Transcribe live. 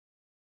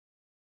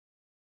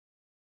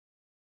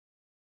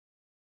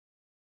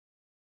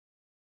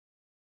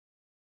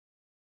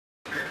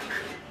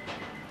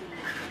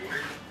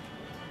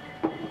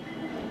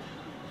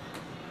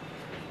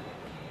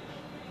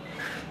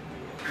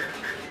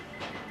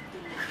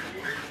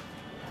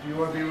Do you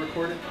want to be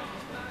recorded?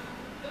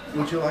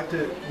 Would you like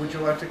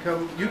to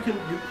come? You can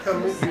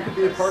come. You can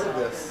be a part of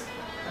this.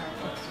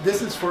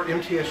 This is for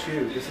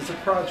MTSU. This is a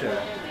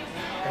project.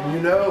 And you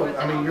know,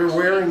 I mean, you're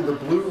wearing the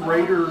Blue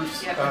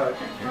Raiders.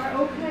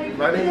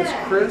 My name is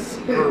Chris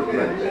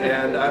Bergman,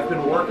 and I've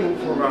been working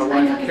for my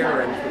wife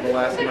Karen for the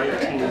last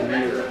 19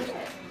 years.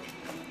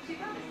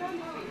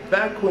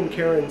 Back when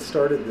Karen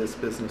started this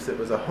business, it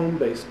was a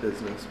home-based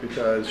business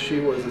because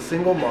she was a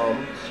single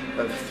mom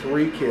of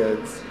 3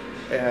 kids,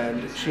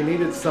 and she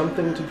needed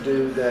something to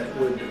do that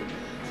would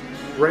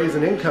raise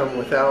an income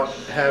without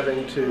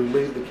having to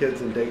leave the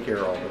kids in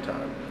daycare all the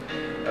time.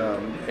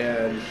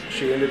 And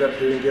she ended up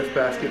doing gift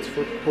baskets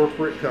for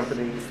corporate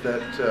companies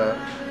that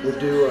would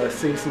do a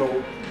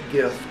seasonal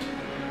gift.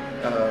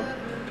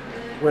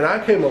 When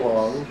I came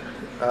along,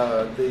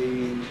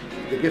 the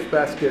gift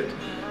basket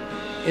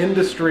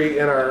industry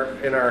in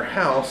our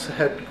house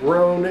had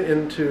grown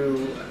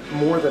into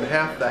more than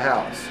half the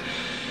house.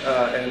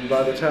 And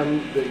by the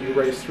time that you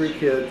raise 3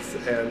 kids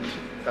and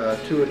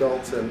 2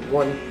 adults and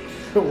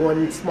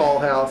one small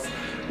house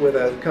with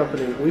a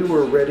company, we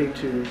were ready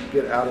to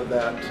get out of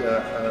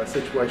that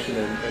situation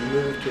and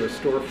move to a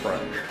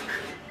storefront.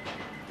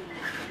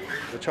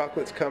 The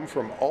chocolates come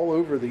from all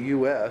over the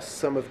U.S.,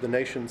 some of the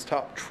nation's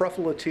top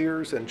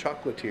truffleteers and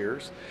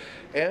chocolatiers,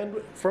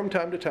 and from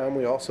time to time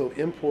we also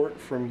import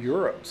from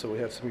Europe, so we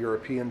have some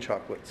European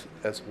chocolates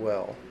as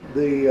well.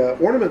 The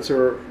ornaments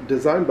are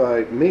designed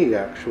by me,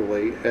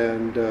 actually,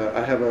 and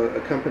I have a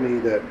company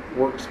that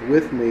works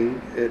with me.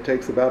 It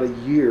takes about a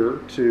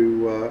year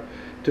to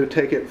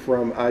take it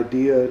from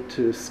idea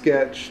to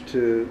sketch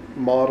to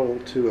model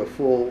to a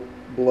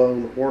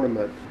full-blown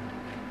ornament.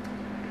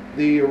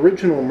 The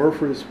original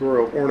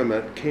Murfreesboro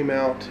ornament came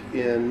out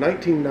in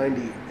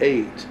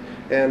 1998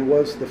 and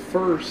was the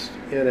first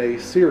in a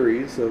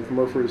series of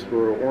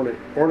Murfreesboro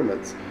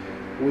ornaments.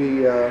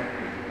 We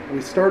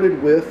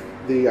started with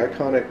the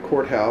iconic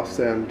courthouse,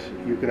 and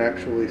you can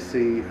actually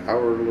see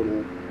our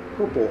little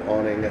purple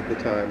awning at the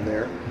time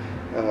there.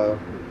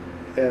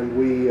 And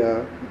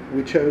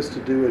we chose to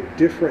do a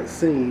different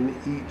scene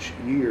each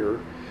year.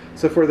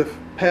 So for the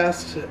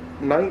past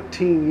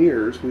 19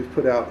 years, we've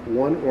put out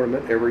one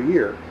ornament every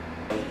year.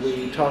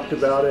 We talked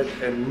about it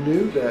and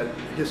knew that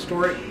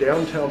historic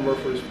downtown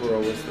Murfreesboro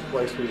was the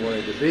place we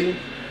wanted to be,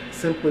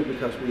 simply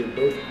because we had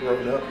both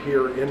grown up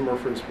here in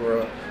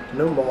Murfreesboro.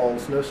 No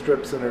malls, no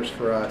strip centers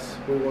for us.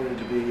 We wanted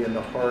to be in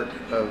the heart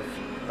of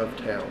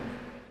town.